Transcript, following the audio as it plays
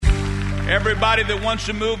Everybody that wants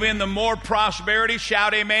to move in the more prosperity,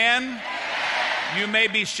 shout amen. You may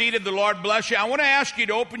be seated. The Lord bless you. I want to ask you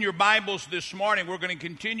to open your Bibles this morning. We're going to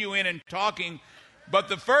continue in and talking. But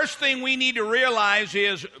the first thing we need to realize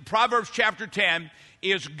is Proverbs chapter 10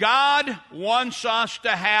 is God wants us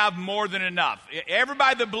to have more than enough.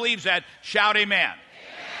 Everybody that believes that, shout amen.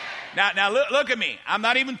 Now look at me. I'm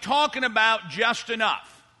not even talking about just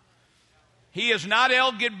enough. He is not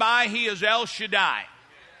El Gidbai, he is El Shaddai.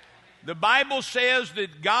 The Bible says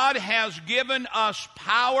that God has given us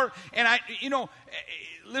power. And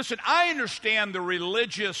listen, I understand the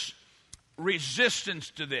religious resistance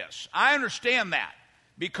to this. I understand that.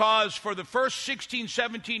 Because for the first 16,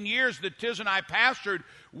 17 years that Tiz and I pastored,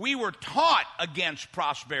 we were taught against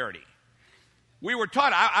prosperity. We were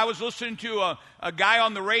taught. I was listening to a guy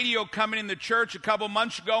on the radio coming in the church a couple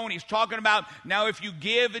months ago, and he's talking about, now if you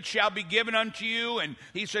give, it shall be given unto you. And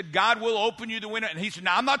he said, God will open you the window. And he said,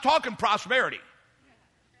 now I'm not talking prosperity.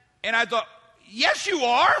 And I thought, yes, you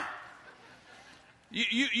are.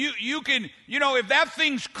 You can, if that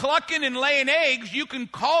thing's clucking and laying eggs, you can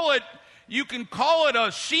call it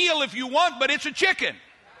a seal if you want, but it's a chicken.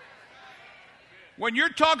 When you're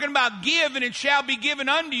talking about give and it shall be given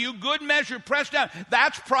unto you, good measure pressed down,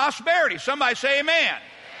 that's prosperity. Somebody say amen. Amen.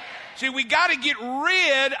 See, we got to get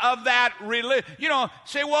rid of that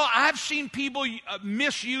say, well, I've seen people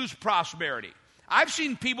misuse prosperity. I've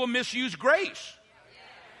seen people misuse grace.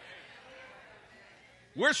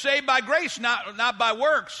 We're saved by grace, not by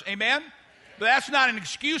works. Amen? But that's not an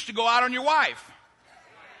excuse to go out on your wife.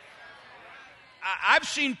 I've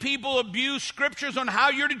seen people abuse scriptures on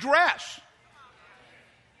how you're to dress.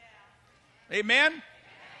 Amen?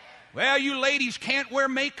 Well, you ladies can't wear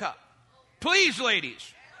makeup. Please,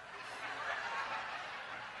 ladies.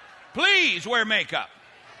 Please wear makeup.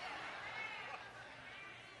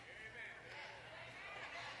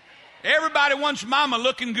 Everybody wants mama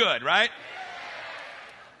looking good, right?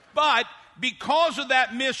 But because of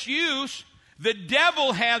that misuse, the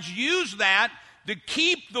devil has used that to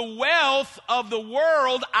keep the wealth of the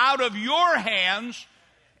world out of your hands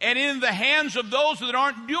and in the hands of those that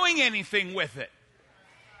aren't doing anything with it.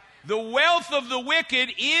 The wealth of the wicked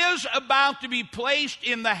is about to be placed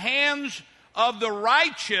in the hands of the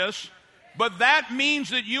righteous, but that means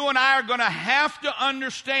that you and I are going to have to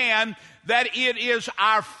understand that it is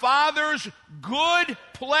our Father's good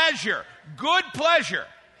pleasure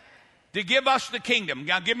to give us the kingdom.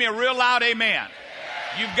 Now give me a real loud amen.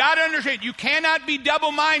 You've got to understand, you cannot be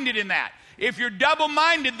double-minded in that. If you're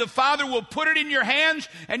double-minded, the Father will put it in your hands,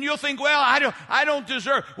 and you'll think, well, I don't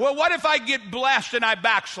deserve. Well, what if I get blessed and I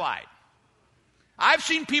backslide? I've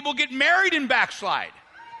seen people get married and backslide.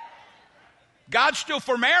 God's still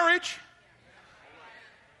for marriage.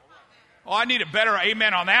 Oh, I need a better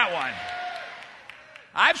amen on that one.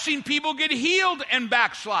 I've seen people get healed and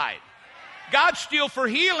backslide. God's still for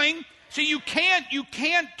healing. See, you can't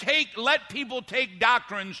let people take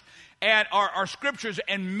doctrines and our scriptures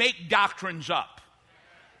and make doctrines up.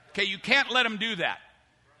 Okay, you can't let them do that.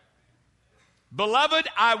 Beloved,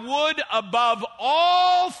 I would above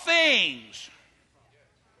all things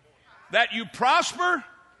that you prosper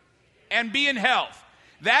and be in health.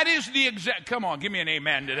 That is the exact, come on, give me an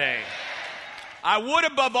amen today. I would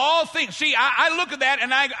above all things. See, I look at that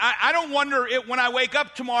and I don't wonder when I wake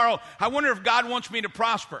up tomorrow, I wonder if God wants me to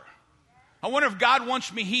prosper. I wonder if God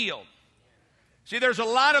wants me healed. See, there's a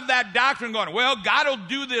lot of that doctrine going, well, God will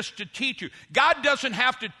do this to teach you. God doesn't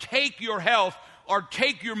have to take your health or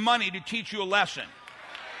take your money to teach you a lesson.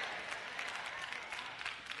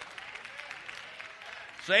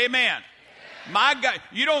 Say amen. My God,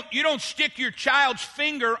 you don't stick your child's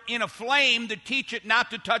finger in a flame to teach it not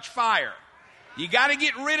to touch fire. You got to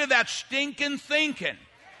get rid of that stinking thinking.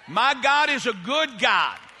 My God is a good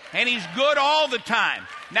God. And he's good all the time.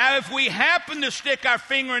 Now, if we happen to stick our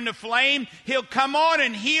finger in the flame, he'll come on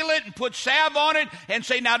and heal it and put salve on it and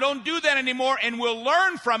say, now don't do that anymore, and we'll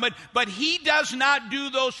learn from it. But he does not do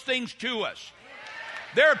those things to us.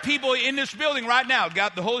 There are people in this building right now.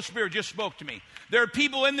 God, the Holy Spirit just spoke to me. There are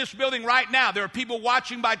people in this building right now. There are people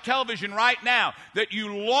watching by television right now that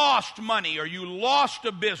you lost money or you lost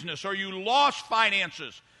a business or you lost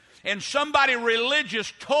finances. And somebody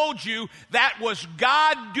religious told you that was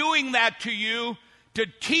God doing that to you to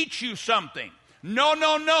teach you something.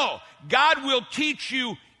 No. God will teach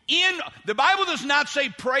you the Bible does not say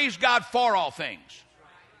praise God for all things.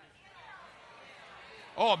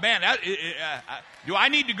 Oh man, do I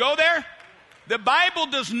need to go there? The Bible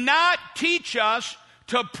does not teach us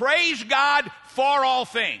to praise God for all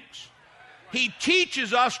things. He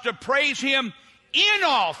teaches us to praise Him in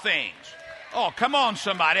all things. Oh, come on,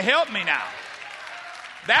 somebody. Help me now.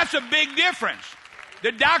 That's a big difference.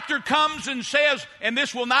 The doctor comes and says, and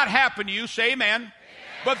this will not happen to you, say amen.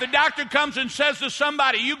 But the doctor comes and says to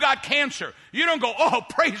somebody, you got cancer. You don't go, oh,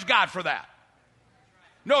 praise God for that.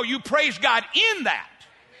 No, you praise God in that.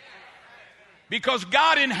 Because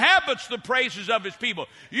God inhabits the praises of his people.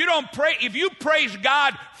 You don't pray, if you praise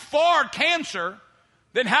God for cancer,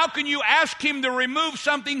 then how can you ask him to remove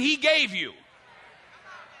something he gave you?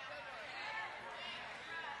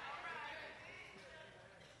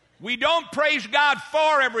 We don't praise God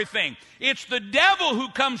for everything. It's the devil who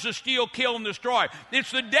comes to steal, kill, and destroy.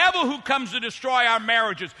 It's the devil who comes to destroy our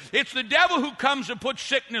marriages. It's the devil who comes to put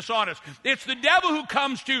sickness on us. It's the devil who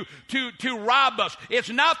comes to rob us.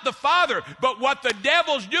 It's not the Father, but what the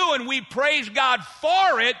devil's doing, we praise God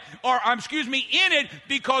for it, in it,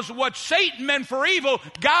 because what Satan meant for evil,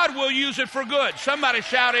 God will use it for good. Somebody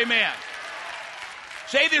shout amen.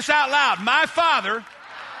 Say this out loud. My Father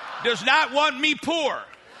does not want me poor.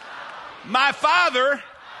 My Father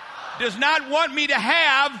does not want me to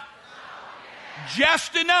have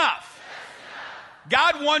just enough.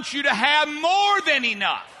 God wants you to have more than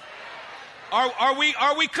enough. Are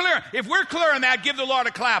we clear? If we're clear on that, give the Lord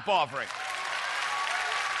a clap offering.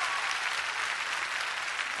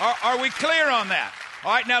 Are we clear on that?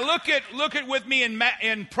 All right, now look at with me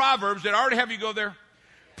in Proverbs. Did I already have you go there?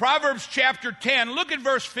 Proverbs chapter 10. Look at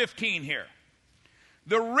verse 15 here.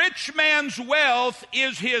 The rich man's wealth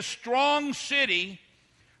is his strong city.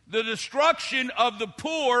 The destruction of the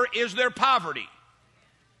poor is their poverty.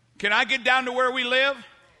 Can I get down to where we live?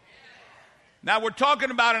 Now we're talking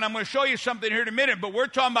about, and I'm going to show you something here in a minute, but we're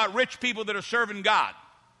talking about rich people that are serving God.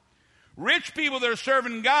 Rich people that are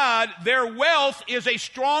serving God, their wealth is a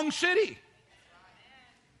strong city.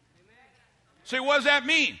 So what does that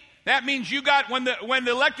mean? That means you got, when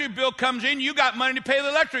the electric bill comes in, you got money to pay the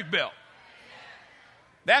electric bill.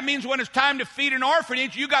 That means when it's time to feed an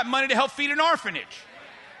orphanage, you got money to help feed an orphanage.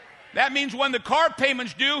 That means when the car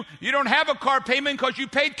payment's due, you don't have a car payment because you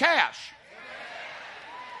paid cash.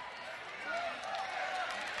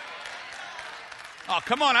 Oh,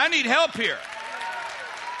 come on, I need help here.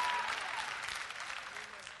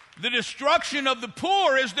 The destruction of the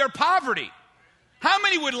poor is their poverty. How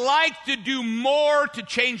many would like to do more to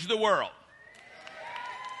change the world?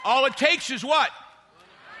 All it takes is what?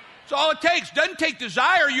 That's all it takes. Doesn't take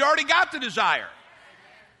desire. You already got the desire.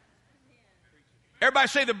 Everybody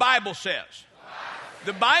say the Bible says.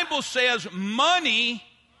 The Bible says money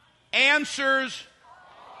answers.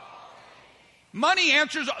 Money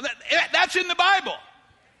answers. That's in the Bible.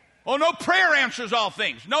 Oh, no, prayer answers all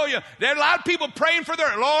things. No, there are a lot of people praying for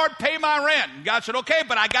their Lord, pay my rent. And God said, okay,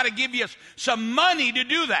 but I got to give you some money to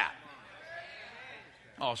do that.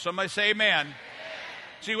 Oh, somebody say amen.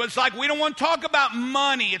 See, it's like we don't want to talk about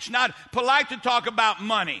money. It's not polite to talk about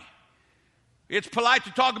money. It's polite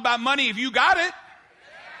to talk about money if you got it.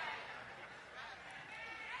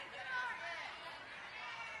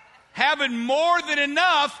 Having more than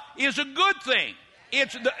enough is a good thing.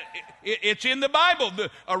 It's in the Bible.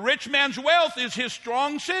 A rich man's wealth is his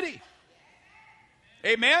strong city.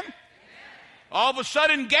 Amen? All of a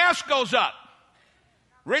sudden, gas goes up.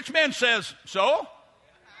 Rich man says, so?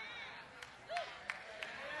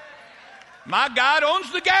 My God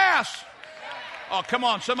owns the gas. Oh, come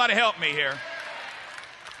on, somebody help me here.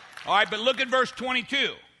 All right, but look at verse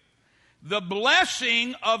 22. The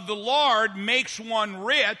blessing of the Lord makes one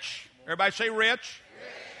rich. Everybody say rich.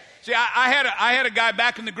 See, I had a guy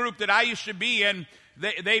back in the group that I used to be in.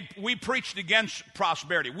 We preached against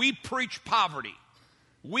prosperity. We preached poverty.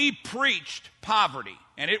 We preached poverty,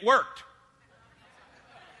 and it worked.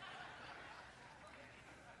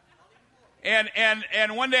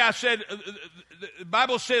 And one day I said, the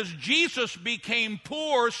Bible says Jesus became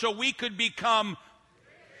poor so we could become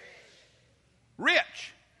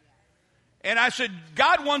rich. And I said,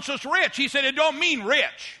 God wants us rich. He said, it don't mean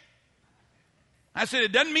rich. I said,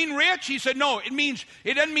 it doesn't mean rich? He said, no,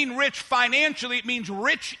 it doesn't mean rich financially, it means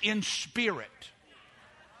rich in spirit.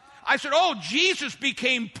 I said, oh, Jesus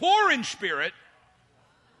became poor in spirit.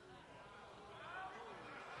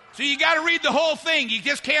 So you got to read the whole thing. You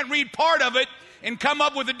just can't read part of it and come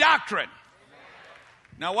up with a doctrine.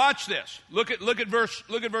 Now watch this. Look at verse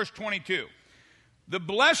 22. The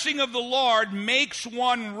blessing of the Lord makes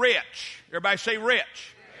one rich. Everybody say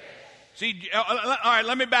rich. See, all right,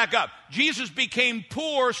 let me back up. Jesus became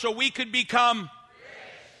poor so we could become rich.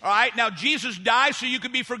 All right, now Jesus died so you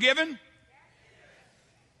could be forgiven?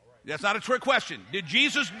 That's not a trick question. Did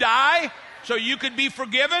Jesus die so you could be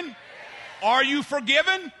forgiven? Are you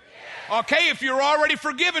forgiven? Okay, if you're already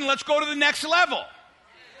forgiven, let's go to the next level.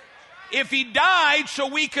 If he died so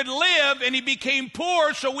we could live and he became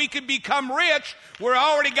poor so we could become rich, we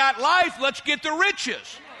already got life, let's get the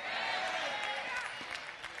riches.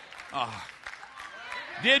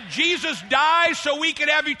 Did Jesus die so we could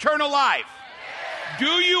have eternal life? Do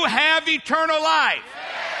you have eternal life?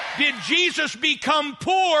 Did Jesus become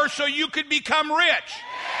poor so you could become rich?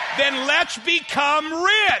 Then let's become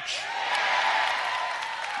rich.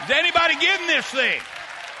 Is anybody getting this thing?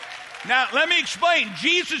 Now, let me explain.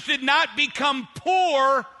 Jesus did not become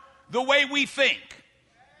poor the way we think.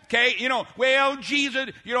 Okay? Jesus,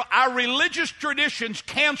 our religious traditions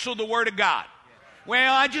cancel the Word of God.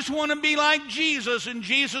 Well, I just want to be like Jesus, and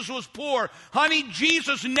Jesus was poor. Honey,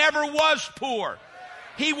 Jesus never was poor.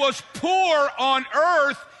 He was poor on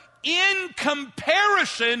earth in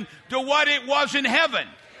comparison to what it was in heaven.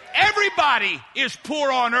 Everybody is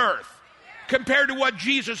poor on earth compared to what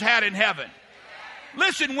Jesus had in heaven.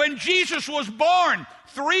 Listen, when Jesus was born,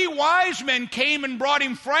 3 wise men came and brought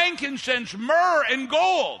him frankincense, myrrh, and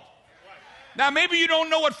gold. Now, maybe you don't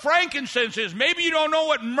know what frankincense is. Maybe you don't know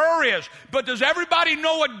what myrrh is. But does everybody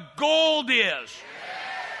know what gold is?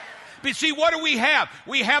 But see, what do we have?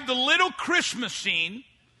 We have the little Christmas scene.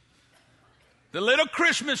 The little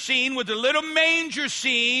Christmas scene with the little manger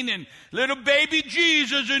scene and little baby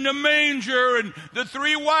Jesus in the manger and the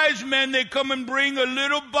 3 wise men, they come and bring a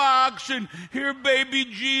little box and here baby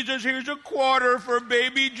Jesus, here's a quarter for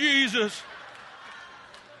baby Jesus.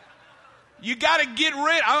 You got to get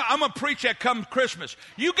rid, I'm going to preach that come Christmas.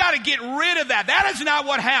 You got to get rid of that. That is not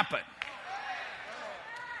what happened.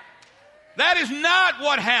 That is not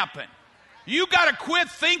what happened. You got to quit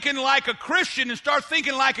thinking like a Christian and start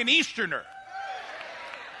thinking like an Easterner.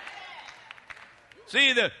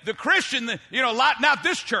 See, the Christian, not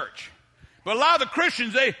this church, but a lot of the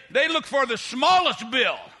Christians, they look for the smallest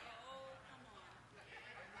bill.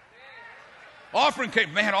 Offering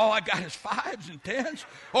came, man, all I got is 5s and 10s.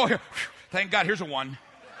 Oh, here, thank God, here's a 1.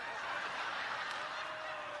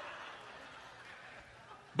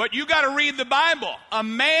 But you got to read the Bible. A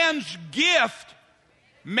man's gift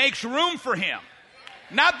makes room for him.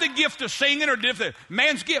 Not the gift of singing or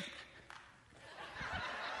man's gift.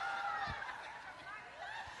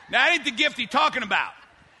 Now, that ain't the gift he's talking about.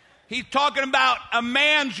 He's talking about a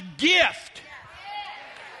man's gift.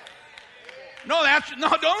 No,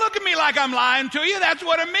 don't look at me like I'm lying to you. That's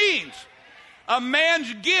what it means. A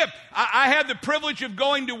man's gift. I had the privilege of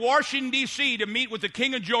going to Washington, D.C. to meet with the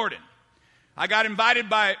King of Jordan. I got invited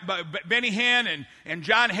by Benny Hinn and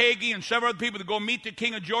John Hagee and several other people to go meet the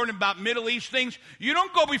King of Jordan about Middle East things. You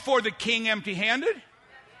don't go before the king empty-handed.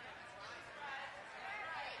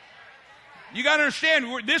 You got to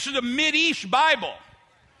understand, this is a Mideast Bible.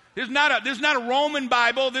 This is not a Roman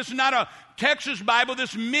Bible. This is not a Texas Bible.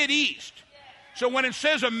 This is Mideast. So when it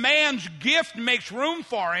says a man's gift makes room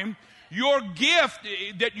for him, your gift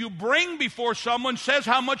that you bring before someone says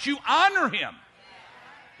how much you honor him.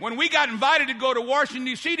 When we got invited to go to Washington,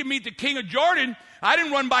 D.C. to meet the King of Jordan, I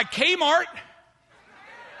didn't run by Kmart.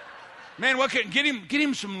 Man, get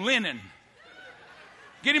him some linen.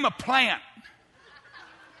 Get him a plant.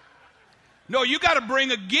 No, you got to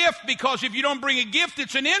bring a gift, because if you don't bring a gift,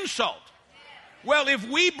 it's an insult. Well, if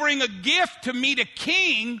we bring a gift to meet a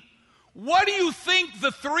king, what do you think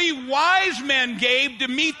the 3 wise men gave to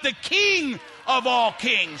meet the King of all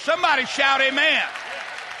kings? Somebody shout amen.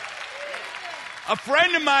 A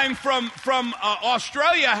friend of mine from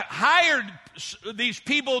Australia hired these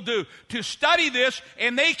people to study this,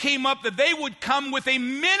 and they came up that they would come with a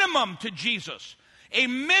minimum to Jesus. A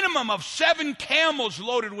minimum of 7 camels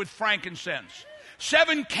loaded with frankincense,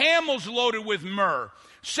 7 camels loaded with myrrh,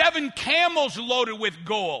 7 camels loaded with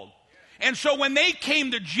gold. And so when they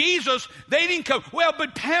came to Jesus, they didn't come, well,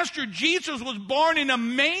 but Pastor, Jesus was born in a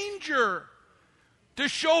manger to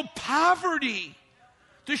show poverty,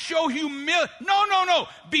 to show humility. No.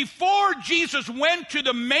 Before Jesus went to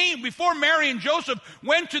before Mary and Joseph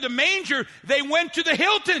went to the manger, they went to the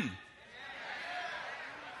Hilton.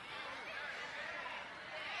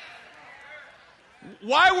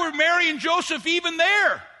 Why were Mary and Joseph even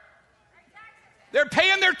there? They're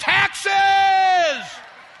paying their taxes.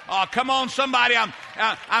 Oh, come on, somebody.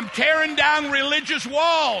 I'm tearing down religious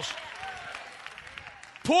walls.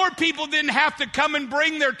 Poor people didn't have to come and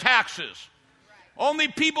bring their taxes. Only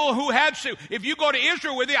people who had to. If you go to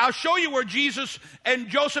Israel with me, I'll show you where Jesus and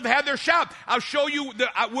Joseph had their shop. I'll show you,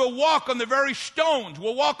 we'll walk on the very stones.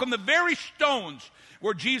 We'll walk on the very stones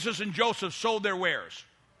where Jesus and Joseph sold their wares.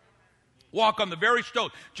 Walk on the very stone.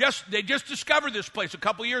 They just discovered this place a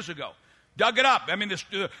couple years ago. Dug it up. I mean,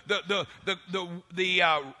 the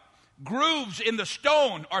grooves in the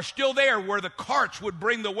stone are still there where the carts would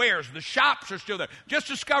bring the wares. The shops are still there. Just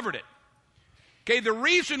discovered it. Okay, the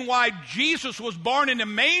reason why Jesus was born in a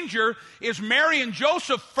manger is Mary and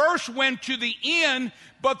Joseph first went to the inn,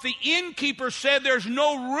 but the innkeeper said there's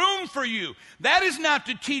no room for you. That is not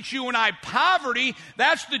to teach you and I poverty.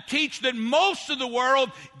 That's to teach that most of the world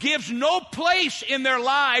gives no place in their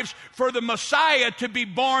lives for the Messiah to be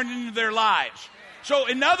born into their lives. So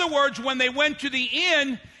in other words, when they went to the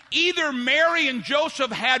inn, either Mary and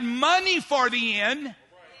Joseph had money for the inn.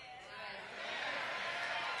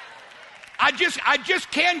 I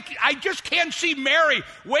just can't see Mary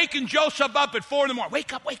waking Joseph up at 4 a.m.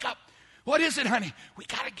 Wake up, wake up. What is it, honey? We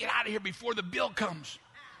got to get out of here before the bill comes.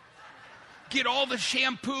 Get all the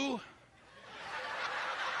shampoo.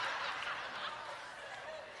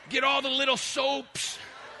 Get all the little soaps.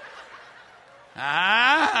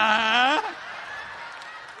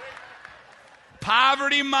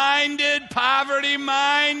 Poverty-minded.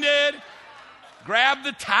 Grab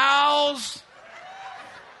the towels.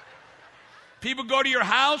 People go to your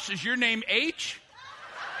house. Is your name H?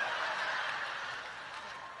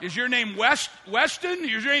 Is your name Weston?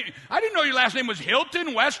 I didn't know your last name was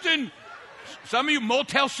Hilton, Weston. Some of you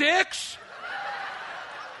Motel 6.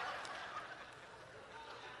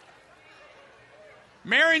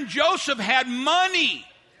 Mary and Joseph had money.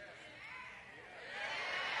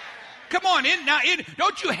 Come on,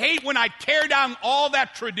 don't you hate when I tear down all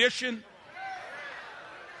that tradition?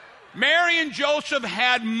 Mary and Joseph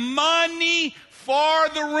had money for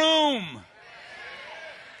the room.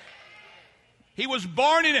 He was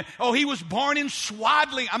born in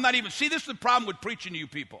swaddling. See, this is the problem with preaching to you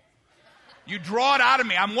people. You draw it out of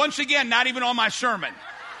me. I'm once again not even on my sermon.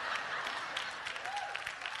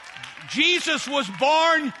 Jesus was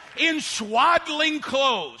born in swaddling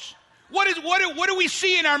clothes. What do we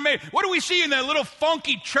see in the little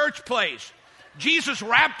funky church place? Jesus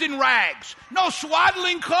wrapped in rags. No,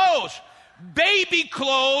 swaddling clothes. Baby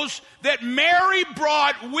clothes that Mary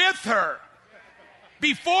brought with her.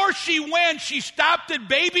 Before she went, she stopped at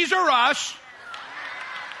Babies R Us.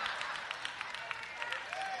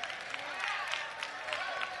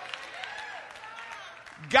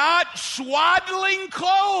 Got swaddling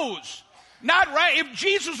clothes. Not right. If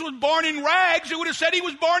Jesus was born in rags, it would have said he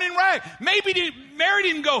was born in rags. Maybe Mary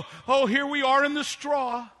didn't go, oh, here we are in the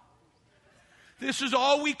straw. This is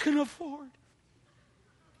all we can afford.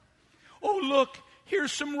 Oh, look,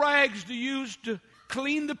 here's some rags to use to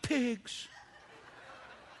clean the pigs.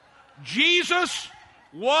 Jesus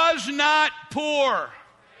was not poor.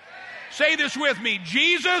 Say this with me.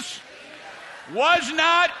 Jesus was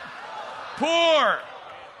not poor.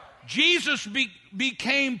 Jesus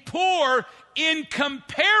became poor in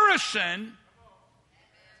comparison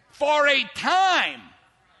for a time.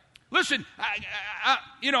 Listen, I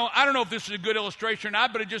don't know if this is a good illustration or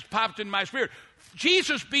not, but it just popped in my spirit.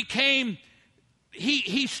 Jesus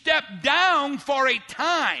he stepped down for a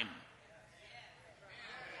time.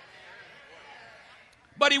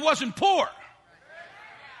 But he wasn't poor.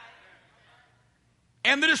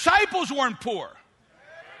 And the disciples weren't poor.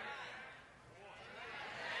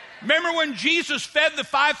 Remember when Jesus fed the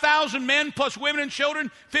 5,000 men plus women and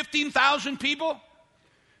children, 15,000 people?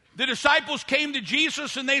 The disciples came to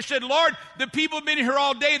Jesus and they said, Lord, the people have been here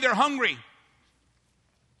all day. They're hungry.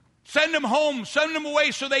 Send them home. Send them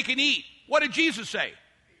away so they can eat. What did Jesus say?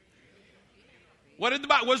 What does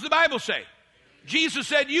the Bible say? Jesus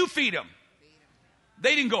said, you feed them.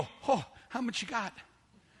 They didn't go, oh, how much you got?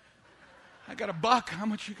 I got $1. How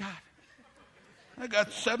much you got? I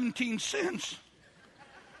got 17 cents.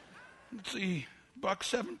 Let's see,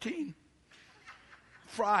 $1.17.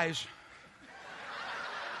 Fries.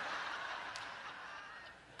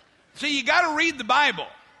 See, you got to read the Bible.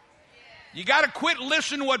 You got to quit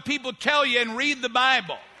listening to what people tell you and read the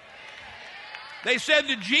Bible. They said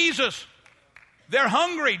to Jesus, they're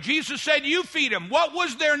hungry. Jesus said, you feed them. What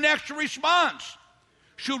was their next response?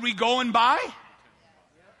 Should we go and buy?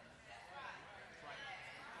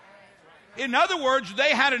 In other words,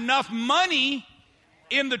 they had enough money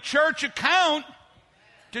in the church account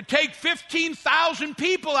to take 15,000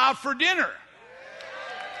 people out for dinner.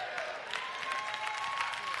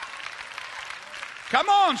 Come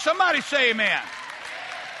on, somebody say amen.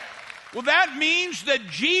 Well, that means that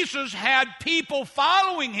Jesus had people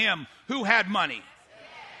following him who had money.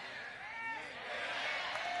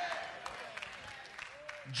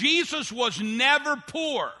 Jesus was never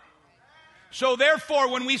poor. So therefore,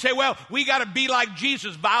 when we say, well, we got to be like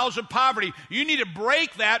Jesus, vows of poverty, you need to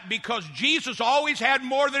break that because Jesus always had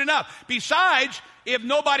more than enough. Besides, if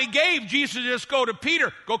nobody gave, Jesus would just go to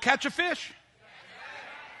Peter, go catch a fish.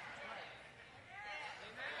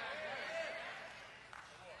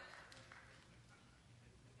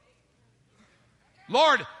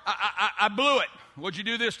 Lord, I blew it. What'd you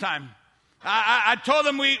do this time? I told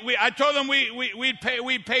them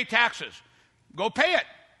we'd pay taxes. Go pay it.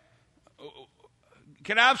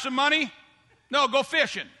 Can I have some money? No, go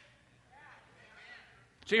fishing.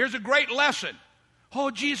 See, here's a great lesson. Oh,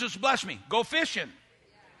 Jesus bless me. Go fishing.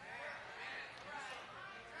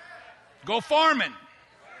 Go farming.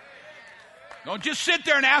 Don't just sit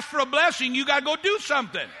there and ask for a blessing. You got to go do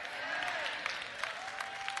something.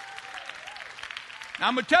 Now,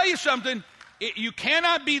 I'm going to tell you something. You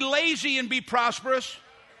cannot be lazy and be prosperous,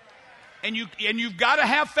 and you've got to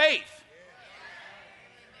have faith.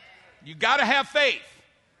 You've got to have faith.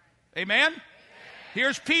 Amen?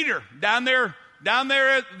 Here's Peter down there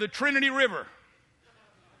at the Trinity River.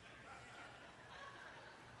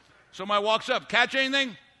 Somebody walks up, catch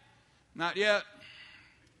anything? Not yet.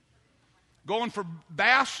 Going for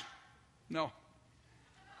bass? No.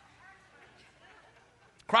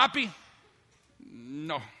 Crappie?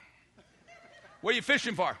 No. What are you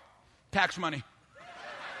fishing for? Tax money.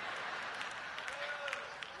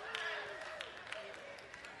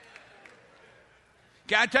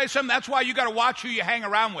 Can I tell you something? That's why you got to watch who you hang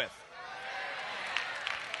around with.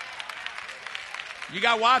 You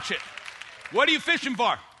got to watch it. What are you fishing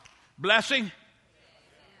for? Blessing?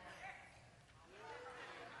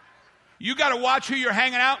 You got to watch who you're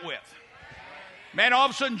hanging out with. Man, all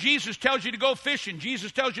of a sudden Jesus tells you to go fishing.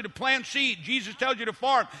 Jesus tells you to plant seed. Jesus tells you to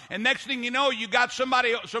farm. And next thing you know, you got some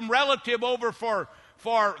relative over for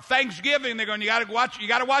Thanksgiving. They're going, you got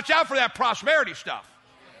to watch out for that prosperity stuff.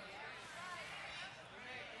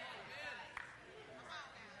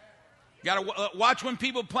 You got to watch when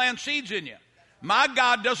people plant seeds in you. My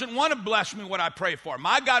God doesn't want to bless me what I pray for.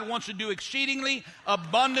 My God wants to do exceedingly,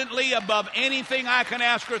 abundantly, above anything I can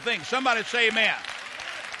ask or think. Somebody say amen.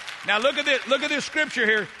 Now look at this. Look at this scripture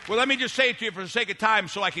here. Well, let me just say it to you for the sake of time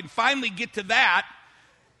so I can finally get to that.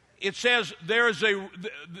 It says there is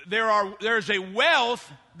a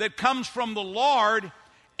wealth that comes from the Lord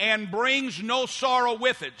and brings no sorrow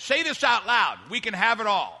with it. Say this out loud. We can have it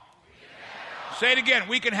all. Say it again.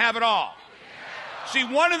 We can have it all. See,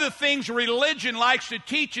 one of the things religion likes to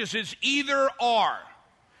teach us is either or.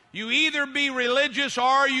 You either be religious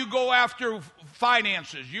or you go after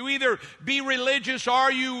finances. You either be religious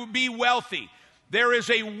or you be wealthy. There is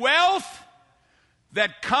a wealth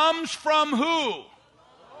that comes from who?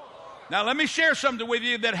 Now, let me share something with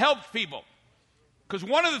you that helps people. Because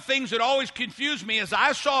one of the things that always confused me is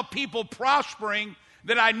I saw people prospering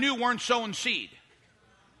that I knew weren't sowing seed.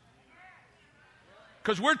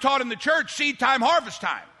 Because we're taught in the church, seed time, harvest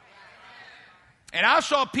time. And I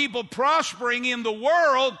saw people prospering in the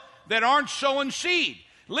world that aren't sowing seed.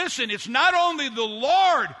 Listen, it's not only the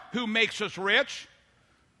Lord who makes us rich,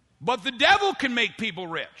 but the devil can make people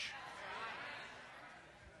rich.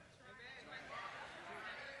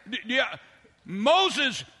 Yeah,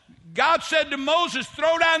 God said to Moses,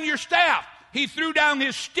 throw down your staff. He threw down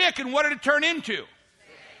his stick, and what did it turn into?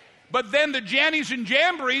 But then the Jannies and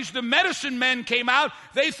Jambries, the medicine men came out.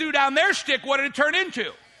 They threw down their stick. What did it turn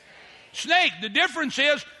into? Snake. The difference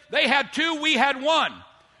is they had two, we had one.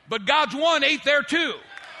 But God's one ate their two.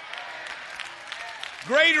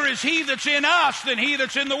 Greater is he that's in us than he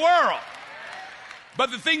that's in the world.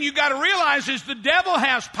 But the thing you got to realize is the devil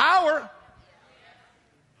has power.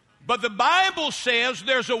 But the Bible says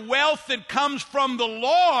there's a wealth that comes from the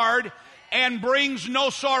Lord and brings no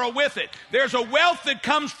sorrow with it. There's a wealth that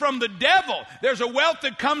comes from the devil. There's a wealth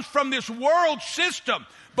that comes from this world system,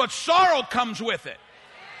 but sorrow comes with it.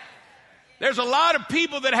 There's a lot of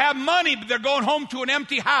people that have money, but they're going home to an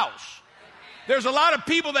empty house. There's a lot of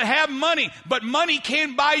people that have money, but money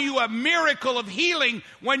can't buy you a miracle of healing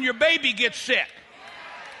when your baby gets sick.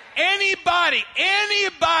 Anybody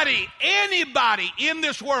in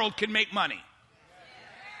this world can make money.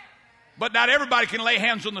 But not everybody can lay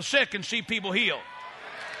hands on the sick and see people healed.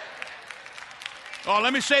 Oh,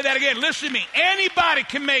 let me say that again. Listen to me. Anybody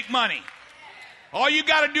can make money. All you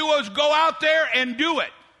got to do is go out there and do it.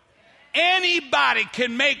 Anybody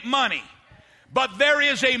can make money. But there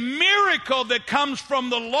is a miracle that comes from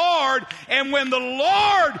the Lord, and when the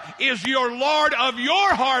Lord is your Lord of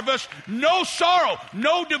your harvest, no sorrow,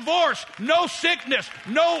 no divorce, no sickness,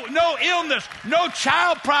 no illness, no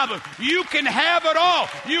child problem. You can have it all.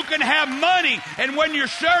 You can have money, and when you're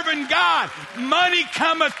serving God, money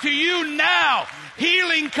cometh to you now.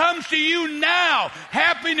 Healing comes to you now.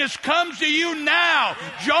 Happiness comes to you now.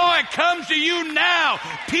 Joy comes to you now.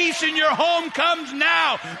 Peace in your home comes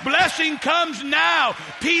now. Blessing comes comes now.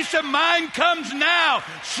 Peace of mind comes now.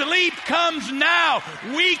 Sleep comes now.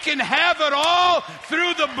 We can have it all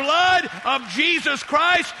through the blood of Jesus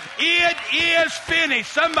Christ. It is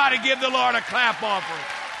finished. Somebody give the Lord a clap offering.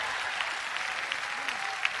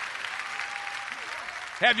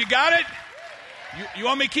 Have you got it? You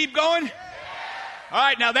want me to keep going? All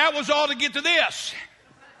right, now that was all to get to this.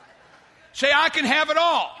 Say, I can have it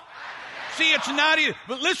all. See, it's not easy.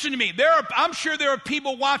 But listen to me. I'm sure there are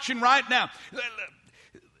people watching right now.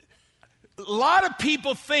 A lot of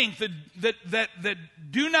people think that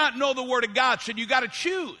do not know the Word of God. So you got to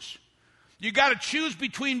choose. You got to choose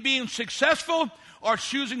between being successful or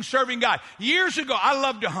choosing serving God. Years ago, I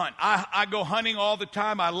loved to hunt. I go hunting all the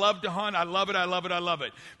time. I love to hunt. I love it. I love it. I love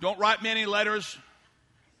it. Don't write me any letters.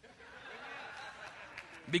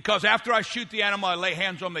 Because after I shoot the animal, I lay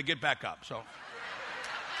hands on them, they get back up. So,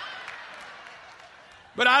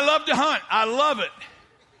 but I love to hunt. I love it.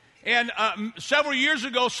 And several years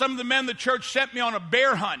ago, some of the men in the church sent me on a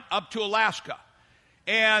bear hunt up to Alaska,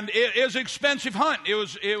 and it was an expensive hunt. It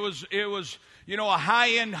was a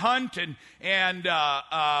high-end hunt, and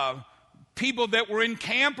people that were in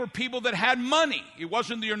camp or people that had money. It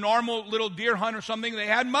wasn't your normal little deer hunt or something. They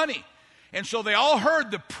had money, and so they all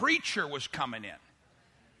heard the preacher was coming in.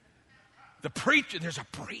 The preacher, there's a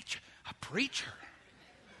preacher.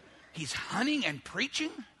 He's hunting and preaching.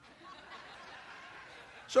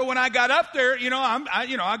 So when I got up there,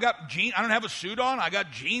 I got jeans. I don't have a suit on. I got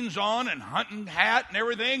jeans on and hunting hat and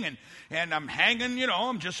everything, and I'm hanging.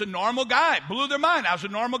 I'm just a normal guy. Blew their mind. I was a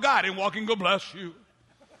normal guy. I didn't walk in and go, bless you.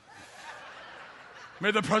 May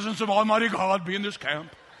the presence of Almighty God be in this camp.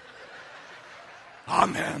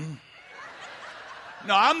 Amen.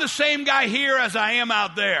 No, I'm the same guy here as I am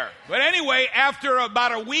out there. But anyway, after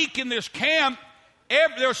about a week in this camp,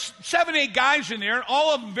 there were 7, 8 guys in there, and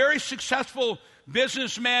all of them very successful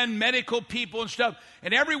businessmen, medical people and stuff.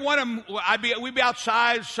 And every one of them, we'd be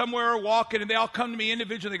outside somewhere walking, and they all come to me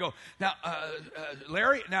individually. They go, now,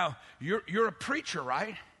 Larry, now, you're a preacher,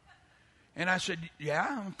 right? And I said,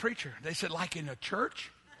 yeah, I'm a preacher. They said, like in a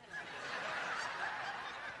church?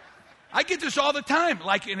 I get this all the time,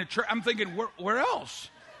 like in a church. I'm thinking, where else?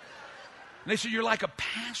 And they said, you're like a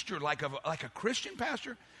pastor, like a Christian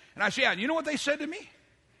pastor? And I said, yeah. And you know what they said to me?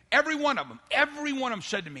 Every one of them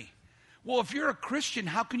said to me, well, if you're a Christian,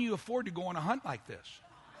 how can you afford to go on a hunt like this?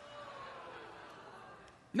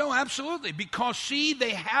 No, absolutely. Because, see, they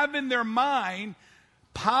have in their mind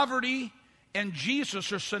poverty and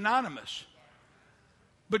Jesus are synonymous.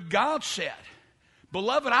 But God said,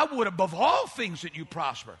 beloved, I would above all things that you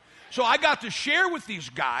prosper. So I got to share with these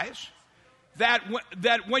guys that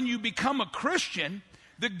when you become a Christian,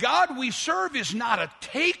 the God we serve is not a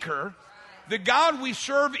taker. The God we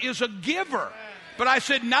serve is a giver. But I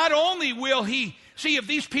said, not only will he, see, if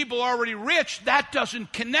these people are already rich, that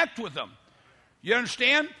doesn't connect with them. You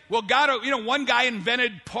understand? Well, God, one guy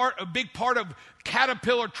invented a big part of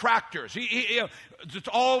Caterpillar tractors. It's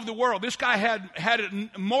all over the world. This guy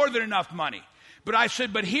had more than enough money. But I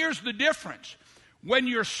said, but here's the difference. When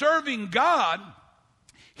you're serving God,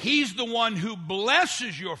 he's the one who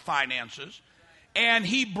blesses your finances, and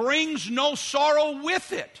he brings no sorrow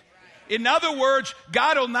with it. In other words,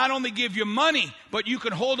 God will not only give you money, but you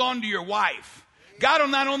can hold on to your wife. God will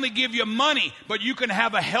not only give you money, but you can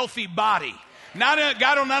have a healthy body.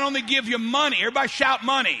 God will not only give you money. Everybody shout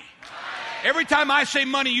money. Every time I say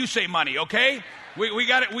money, you say money, okay? We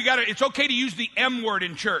got it. It's okay to use the M word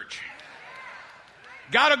in church.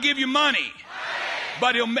 God will give you money,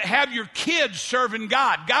 but he'll have your kids serving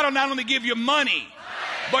God. God will not only give you money,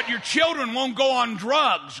 but your children won't go on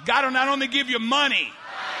drugs. God will not only give you money,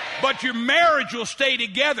 but your marriage will stay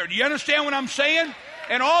together. Do you understand what I'm saying?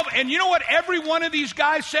 And you know what every one of these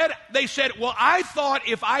guys said? They said, well, I thought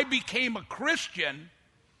if I became a Christian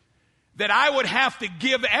that I would have to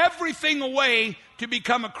give everything away to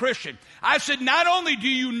become a Christian. I said, not only do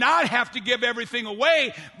you not have to give everything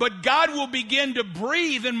away, but God will begin to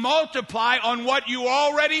breathe and multiply on what you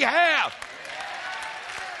already have.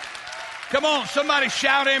 Come on, somebody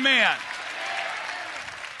shout amen.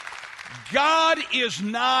 God is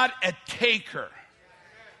not a taker.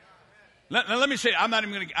 Let me say, I'm not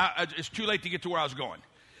even going to, it's too late to get to where I was going.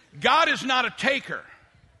 God is not a taker.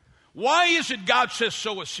 Why is it God says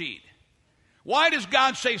sow a seed? Why does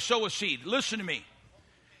God say sow a seed? Listen to me.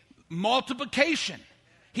 Multiplication.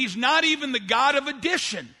 He's not even the God of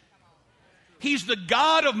addition. He's the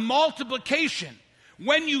God of multiplication.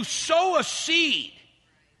 When you sow a seed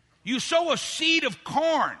of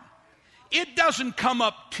corn, it doesn't come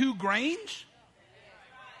up 2 grains.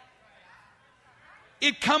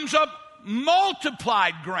 It comes up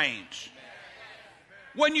multiplied grains.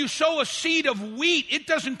 When you sow a seed of wheat, it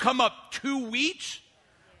doesn't come up 2 wheats,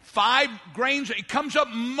 5 grains. It comes up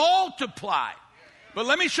multiplied. But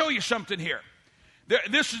let me show you something here.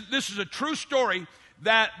 This is a true story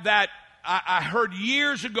that I heard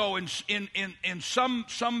years ago in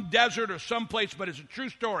some desert or someplace, but it's a true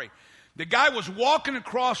story. The guy was walking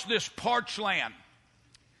across this parched land,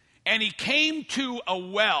 and he came to a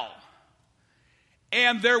well,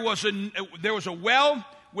 and there was a well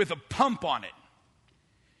with a pump on it,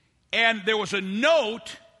 and there was a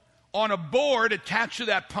note on a board attached to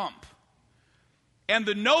that pump, and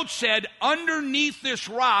the note said, "Underneath this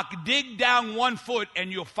rock, dig down 1 foot,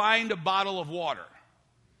 and you'll find a bottle of water."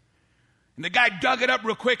 And the guy dug it up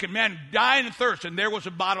real quick, and man, dying of thirst, and there was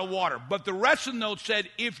a bottle of water. But the rest of the note said,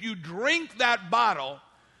 if you drink that bottle,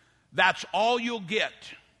 that's all you'll get,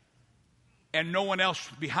 and no one else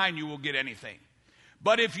behind you will get anything.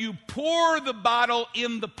 But if you pour the bottle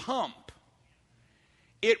in the pump,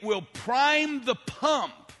 it will prime the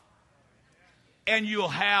pump, and you'll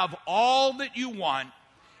have all that you want,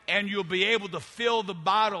 and you'll be able to fill the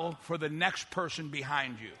bottle for the next person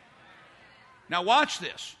behind you. Now watch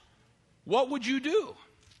this. What would you do?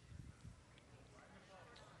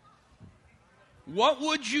 What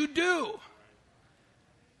would you do?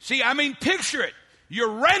 See, I mean, picture it. Your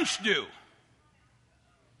rent's due.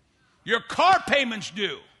 Your car payment's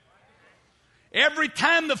due. Every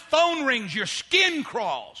time the phone rings, your skin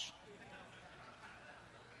crawls.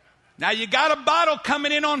 Now you got a bottle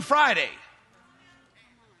coming in on Friday.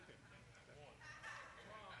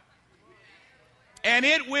 And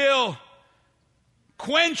it will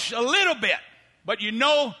quench a little bit, but you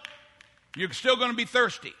know you're still going to be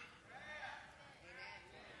thirsty.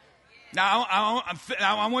 Now,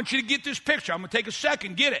 I want you to get this picture. I'm going to take a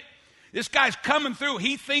second, get it. This guy's coming through.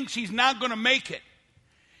 He thinks he's not going to make it.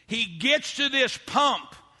 He gets to this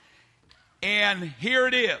pump, and here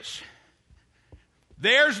it is.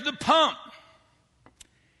 There's the pump.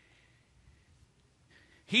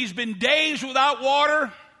 He's been days without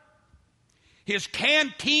water. His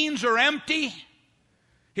canteens are empty.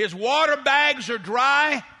 His water bags are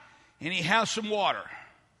dry, and he has some water.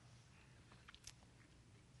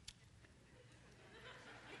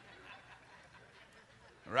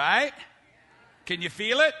 Right? Can you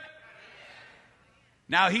feel it?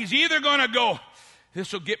 Now, he's either going to go,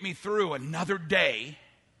 this will get me through another day,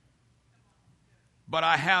 but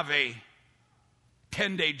I have a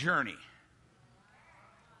 10-day journey.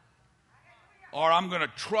 Or I'm going to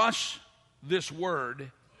trust this word.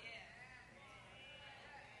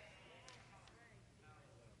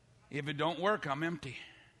 If it don't work, I'm empty.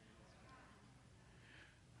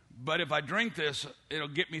 But if I drink this, it'll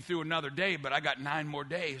get me through another day, but I got 9 more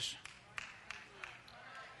days.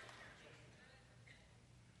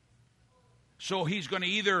 So he's going to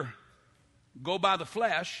either go by the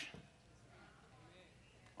flesh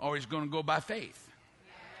or he's going to go by faith.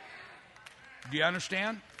 Do you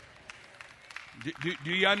understand?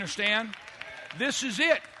 Do you understand? This is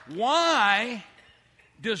it. Why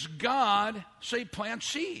does God say plant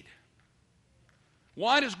seed?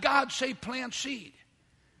 Why does God say plant seed?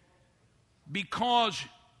 Because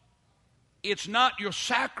it's not your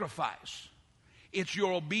sacrifice, it's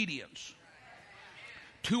your obedience.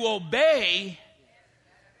 To obey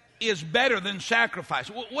is better than sacrifice.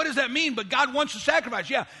 What does that mean? But God wants a sacrifice.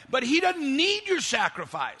 Yeah, but He doesn't need your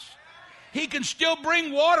sacrifice. He can still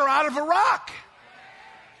bring water out of a rock.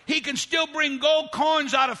 He can still bring gold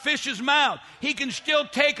coins out of fish's mouth. He can still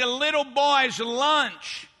take a little boy's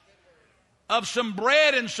lunch of some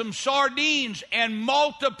bread and some sardines and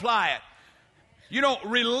multiply it. You know,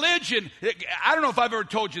 religion, I don't know if I've ever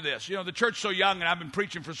told you this. You know, the church's so young and I've been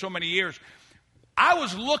preaching for so many years. I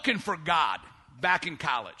was looking for God back in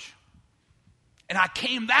college. And I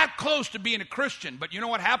came that close to being a Christian. But you know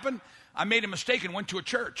what happened? I made a mistake and went to a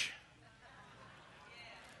church.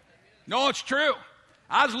 No, it's true.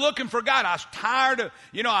 I was looking for God. I was tired of,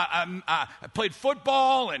 you know, I played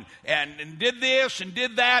football and did this and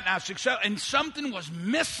did that. And I was successful. And something was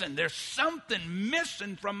missing. There's something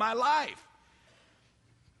missing from my life.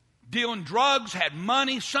 Dealing drugs, had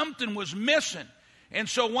money. Something was missing. And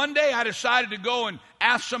so one day I decided to go and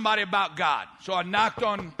ask somebody about God. So I knocked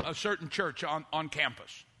on a certain church on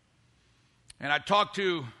campus. And I talked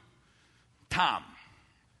to Tom,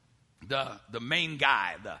 the main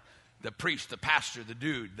guy, the priest, the pastor, the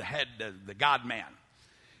dude, the head, the God man.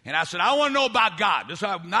 And I said, I want to know about God. So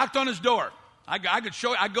I knocked on his door. I could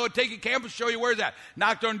show you. I'd go take a campus, show you where's that.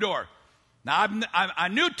 Knocked on the door. Now, I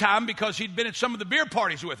knew Tom because he'd been at some of the beer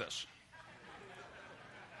parties with us.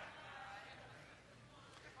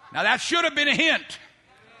 Now, that should have been a hint.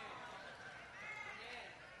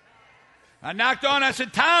 I knocked on. I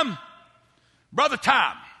said, Tom, Brother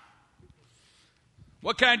Tom,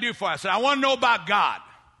 what can I do for you? I said, I want to know about God.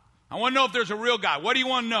 I want to know if there's a real God. What do you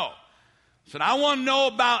want to know? I said, I want to know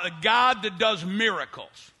about a God that does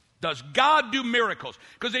miracles. Does God do miracles?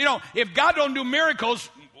 Because, if God don't do miracles,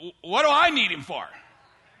 what do I need him for?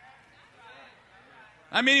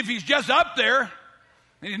 I mean, if he's just up there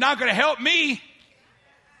and he's not going to help me,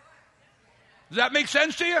 does that make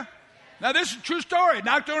sense to you? Now, this is a true story. I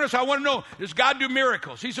knocked on us. I want to know, does God do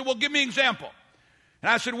miracles? He said, well, give me an example.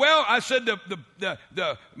 And I said,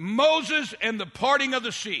 the Moses and the parting of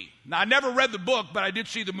the sea. Now, I never read the book, but I did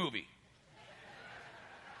see the movie.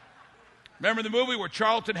 Remember the movie where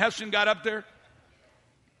Charlton Heston got up there?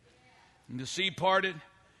 And the sea parted?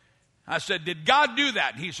 I said, did God do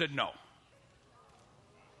that? And he said, no.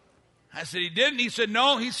 I said, he didn't? He said,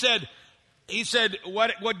 no. He said,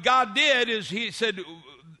 what God did is, he said,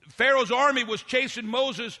 Pharaoh's army was chasing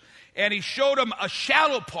Moses, and he showed them a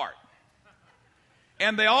shallow part.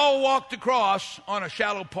 And they all walked across on a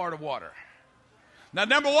shallow part of water. Now,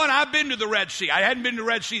 number one, I've been to the Red Sea. I hadn't been to the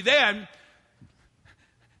Red Sea then.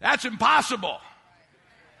 That's impossible.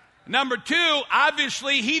 Number two,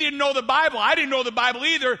 obviously, he didn't know the Bible. I didn't know the Bible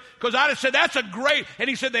either, because I'd have said, that's a great... And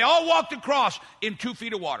he said, they all walked across in 2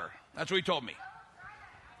 feet of water. That's what he told me.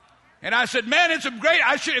 And I said, man, it's a great...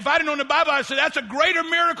 if I didn't know the Bible, I said, that's a greater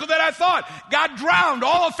miracle than I thought. God drowned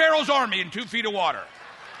all of Pharaoh's army in 2 feet of water.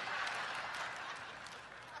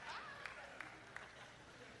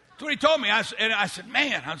 That's what he told me. I said,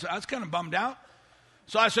 man, I was kind of bummed out.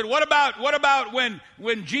 So I said, what about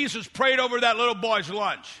when Jesus prayed over that little boy's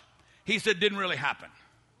lunch? He said, didn't really happen.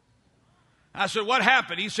 I said, what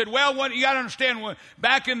happened? He said, well, you got to understand,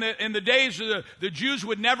 back in the days of the Jews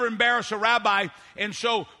would never embarrass a rabbi, and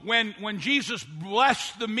so when Jesus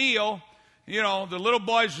blessed the meal, the little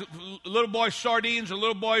boy's sardines, the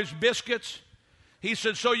little boy's biscuits, he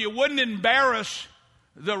said, so you wouldn't embarrass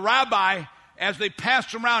the rabbi. As they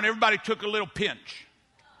passed them around, everybody took a little pinch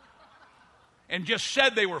and just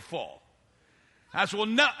said they were full. I said, well,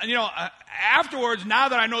 no, afterwards, now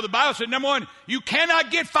that I know the Bible, I said, number one, you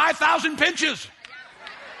cannot get 5,000 pinches.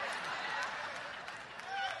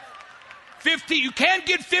 You can't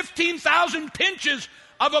get 15,000 pinches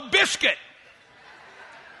of a biscuit.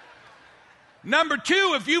 Number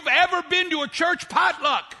two, if you've ever been to a church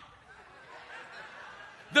potluck,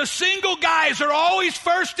 the single guys are always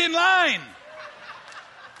first in line.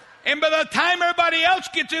 And by the time everybody else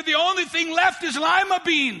gets there, the only thing left is lima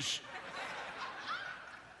beans.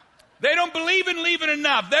 They don't believe in leaving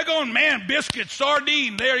enough. They're going, man, biscuits,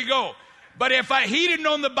 sardine, there you go. But he didn't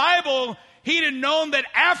know the Bible, he'd have known that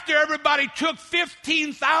after everybody took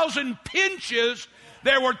 15,000 pinches,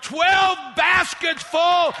 there were 12 baskets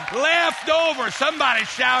full left over. Somebody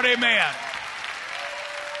shout amen.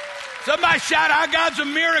 Somebody shout, our God's a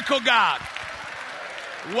miracle God.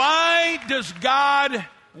 Why does God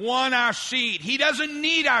want our seed? He doesn't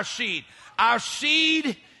need our seed. Our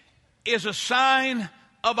seed is a sign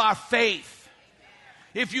of our faith.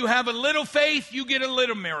 If you have a little faith, you get a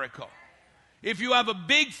little miracle. If you have a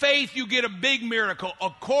big faith, you get a big miracle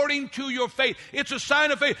according to your faith. It's a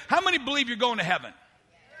sign of faith. How many believe you're going to heaven?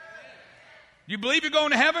 You believe you're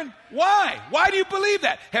going to heaven? Why? Why do you believe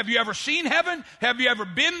that? Have you ever seen heaven? Have you ever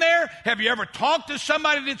been there? Have you ever talked to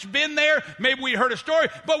somebody that's been there? Maybe we heard a story,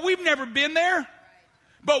 but we've never been there.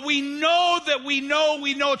 But we know that we know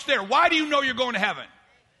it's there. Why do you know you're going to heaven?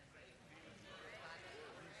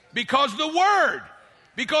 Because the Word.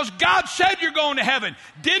 Because God said you're going to heaven.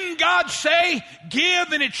 Didn't God say,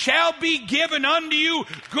 give and it shall be given unto you,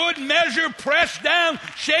 good measure, pressed down,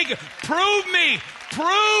 shaken? Prove me,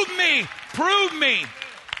 prove me, prove me.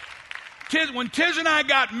 When Tiz and I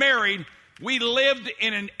got married, we lived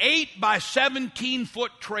in an 8 by 17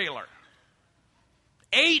 foot trailer.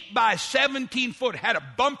 8 by 17 foot, had a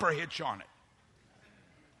bumper hitch on it.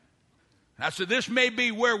 I said, this may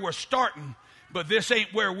be where we're starting, but this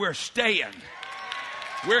ain't where we're staying.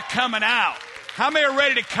 We're coming out. How many are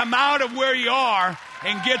ready to come out of where you are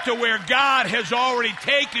and get to where God has already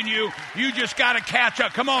taken you? You just got to catch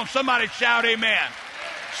up. Come on, somebody shout amen.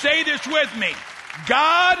 Say this with me.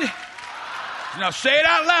 God, now say it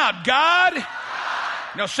out loud. God,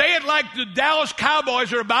 now say it like the Dallas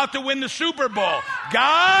Cowboys are about to win the Super Bowl.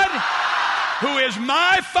 God, who is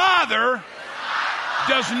my Father,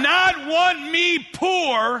 does not want me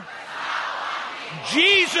poor.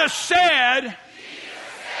 Jesus said,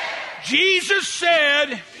 he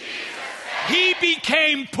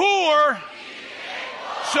became poor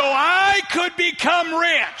so I could become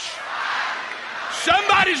rich.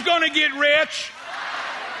 Somebody's going to get rich.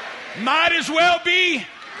 Might as well be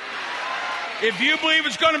If you believe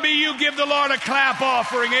it's going to be you, give the Lord a clap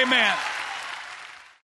offering. Amen.